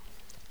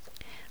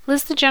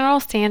List the general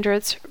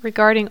standards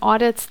regarding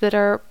audits that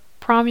are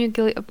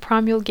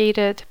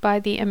promulgated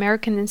by the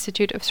American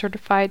Institute of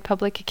Certified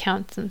Public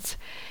Accountants,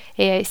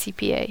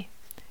 AICPA.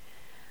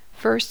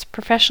 First,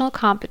 professional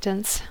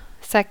competence.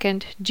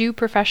 Second, due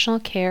professional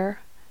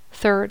care.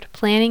 Third,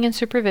 planning and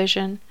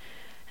supervision.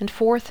 And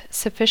fourth,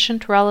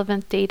 sufficient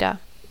relevant data.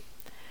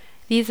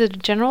 These are the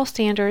general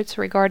standards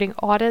regarding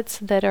audits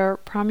that are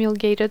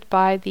promulgated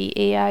by the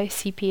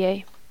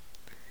AICPA.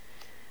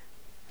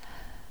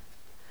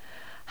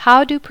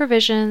 How do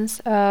provisions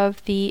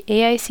of the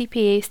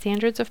AICPA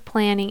Standards of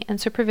Planning and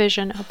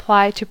Supervision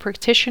apply to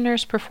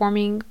practitioners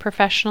performing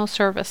professional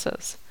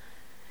services?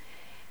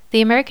 The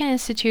American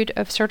Institute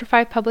of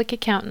Certified Public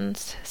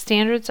Accountants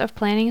Standards of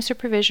Planning and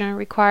Supervision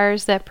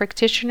requires that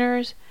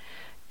practitioners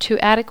to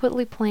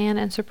adequately plan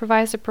and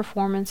supervise the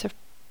performance of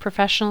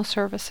professional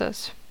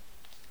services.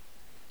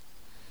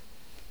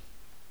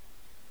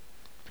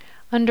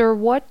 Under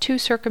what two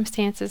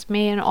circumstances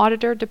may an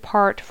auditor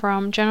depart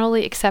from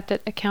generally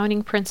accepted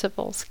accounting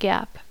principles,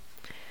 GAAP?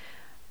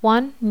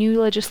 1.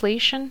 New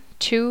legislation.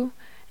 2.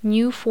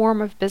 New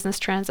form of business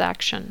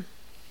transaction.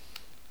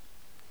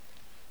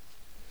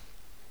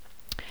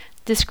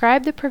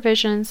 Describe the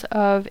provisions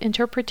of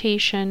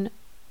Interpretation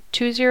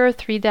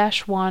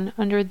 203-1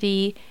 under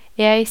the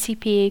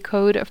AICPA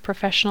Code of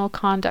Professional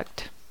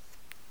Conduct.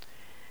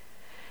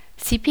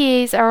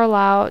 CPAs are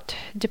allowed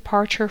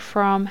departure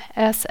from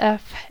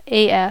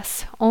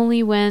SFAS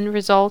only when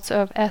results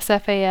of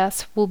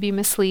SFAS will be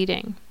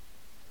misleading.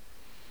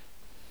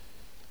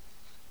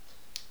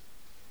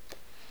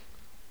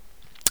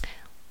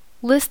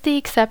 List the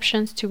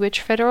exceptions to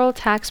which federal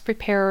tax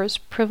preparers'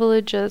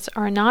 privileges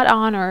are not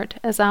honored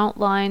as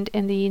outlined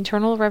in the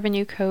Internal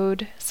Revenue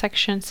Code,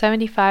 Section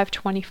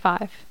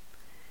 7525.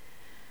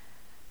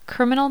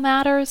 Criminal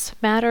matters,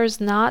 matters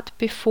not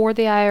before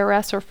the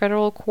IRS or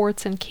federal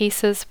courts in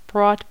cases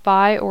brought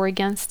by or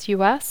against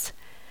U.S.,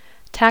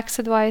 tax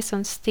advice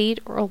on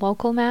state or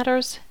local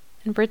matters,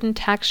 and written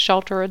tax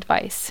shelter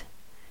advice.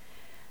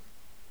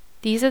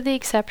 These are the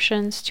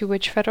exceptions to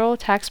which federal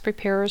tax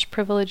preparers'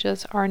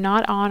 privileges are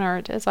not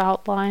honored as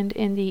outlined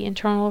in the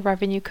Internal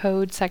Revenue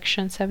Code,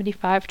 Section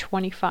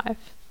 7525.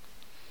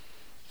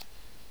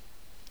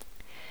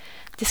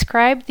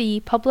 Describe the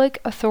public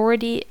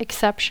authority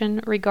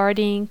exception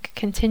regarding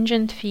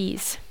contingent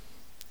fees.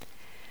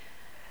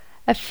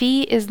 A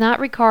fee is not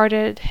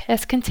regarded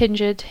as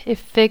contingent if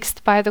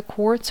fixed by the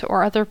courts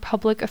or other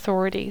public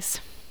authorities.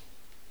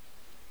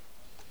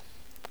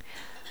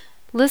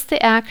 List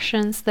the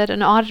actions that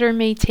an auditor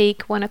may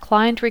take when a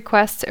client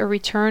requests a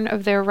return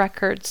of their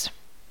records.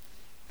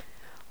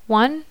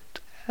 1.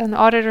 An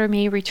auditor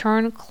may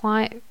return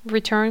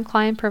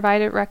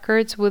client-provided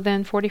records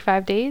within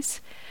 45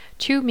 days.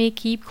 2. May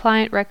keep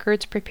client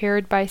records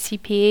prepared by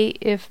CPA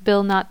if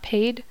bill not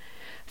paid.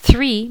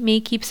 3.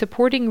 May keep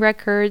supporting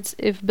records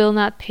if bill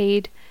not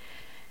paid.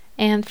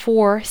 And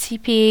 4.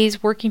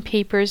 CPA's working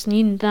papers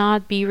need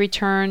not be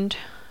returned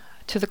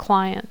to the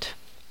client.